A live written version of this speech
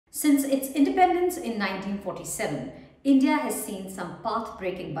Since its independence in 1947, India has seen some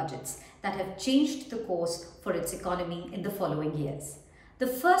path-breaking budgets that have changed the course for its economy in the following years. The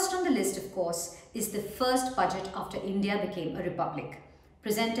first on the list, of course, is the first budget after India became a republic.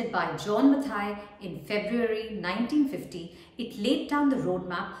 Presented by John Mathai in February 1950, it laid down the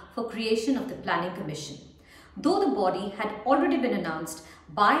roadmap for creation of the Planning Commission. Though the body had already been announced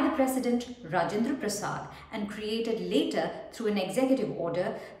by the President Rajendra Prasad and created later through an executive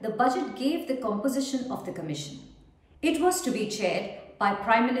order, the budget gave the composition of the commission. It was to be chaired by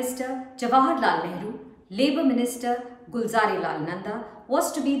Prime Minister Jawaharlal Nehru. Labour Minister Gulzari Lal Nanda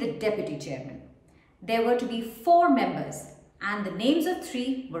was to be the deputy chairman. There were to be 4 members and the names of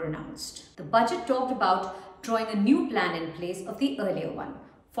 3 were announced. The budget talked about drawing a new plan in place of the earlier one,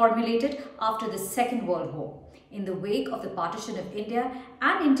 formulated after the Second World War, in the wake of the partition of India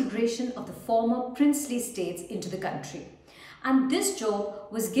and integration of the former princely states into the country. And this job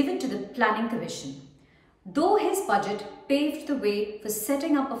was given to the Planning Commission. Though his budget paved the way for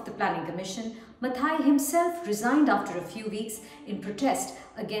setting up of the Planning Commission, Mathai himself resigned after a few weeks in protest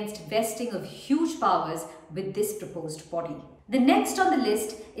against vesting of huge powers with this proposed body. The next on the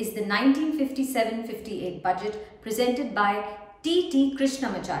list is the 1957-58 budget presented by T.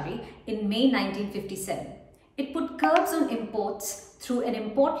 Krishnamachari in May 1957. It put curbs on imports through an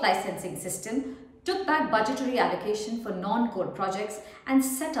import licensing system, took back budgetary allocation for non-core projects and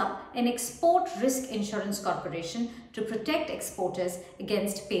set up an export risk insurance corporation to protect exporters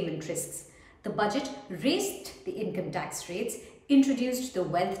against payment risks. The budget raised the income tax rates, introduced the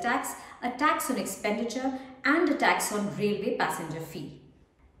wealth tax, a tax on expenditure and a tax on railway passenger fee.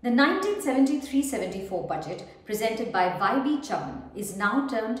 The 1973-74 budget presented by Y.B. Chavan is now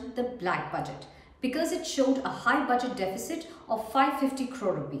termed the Black Budget because it showed a high budget deficit of 550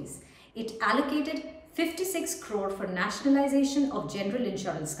 crore rupees. It allocated 56 crore for nationalization of general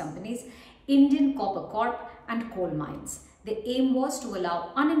insurance companies, Indian Copper Corp and coal mines. The aim was to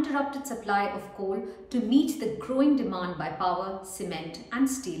allow uninterrupted supply of coal to meet the growing demand by power, cement and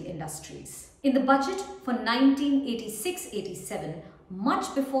steel industries. In the budget for 1986-87,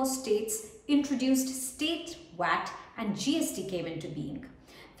 much before states introduced state VAT and GST came into being,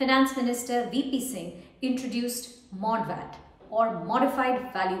 Finance Minister V.P. Singh introduced Mod VAT, or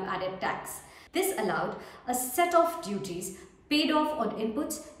Modified Value Added Tax. This allowed a set of duties paid off on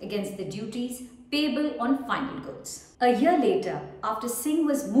inputs against the duties payable on final goods. A year later, after Singh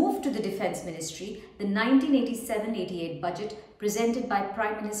was moved to the Defence Ministry, the 1987-88 budget presented by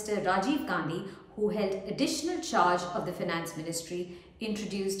Prime Minister Rajiv Gandhi, who held additional charge of the Finance Ministry,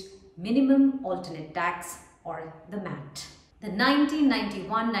 introduced Minimum Alternate Tax, or the MAT. The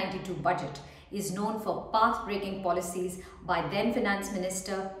 1991-92 budget is known for path-breaking policies by then Finance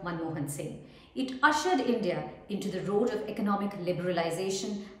Minister Manmohan Singh. It ushered India into the road of economic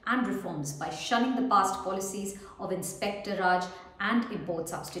liberalization and reforms by shunning the past policies of Inspector Raj and import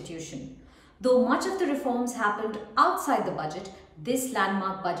substitution. Though much of the reforms happened outside the budget, this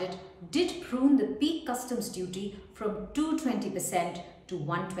landmark budget did prune the peak customs duty from 220% to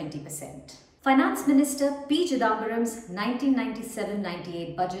 120%. Finance Minister P. Chidambaram's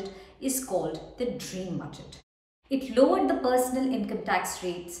 1997-98 budget is called the Dream Budget. It lowered the personal income tax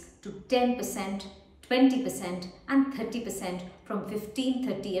rates to 10%, 20% and 30% from 15%,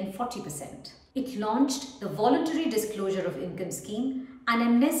 30% and 40%. It launched the Voluntary Disclosure of Income Scheme, an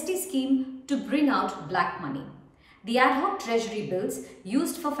amnesty scheme to bring out black money. The ad hoc treasury bills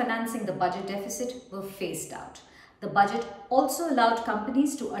used for financing the budget deficit were phased out. The budget also allowed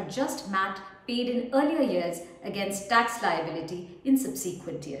companies to adjust MAT paid in earlier years against tax liability in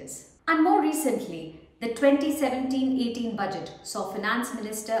subsequent years. And more recently, the 2017-18 budget saw Finance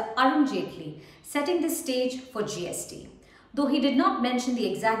Minister Arun Jaitley setting the stage for GST. Though he did not mention the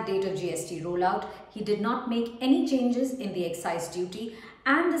exact date of GST rollout, he did not make any changes in the excise duty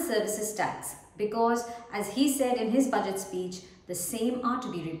and the services tax because, as he said in his budget speech, the same are to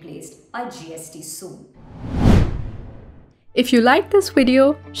be replaced by GST soon. If you like this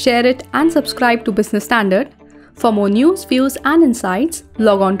video, share it and subscribe to Business Standard. For more news, views and insights,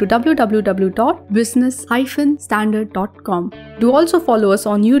 log on to www.business-standard.com. Do also follow us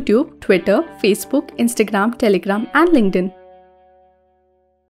on YouTube, Twitter, Facebook, Instagram, Telegram and LinkedIn.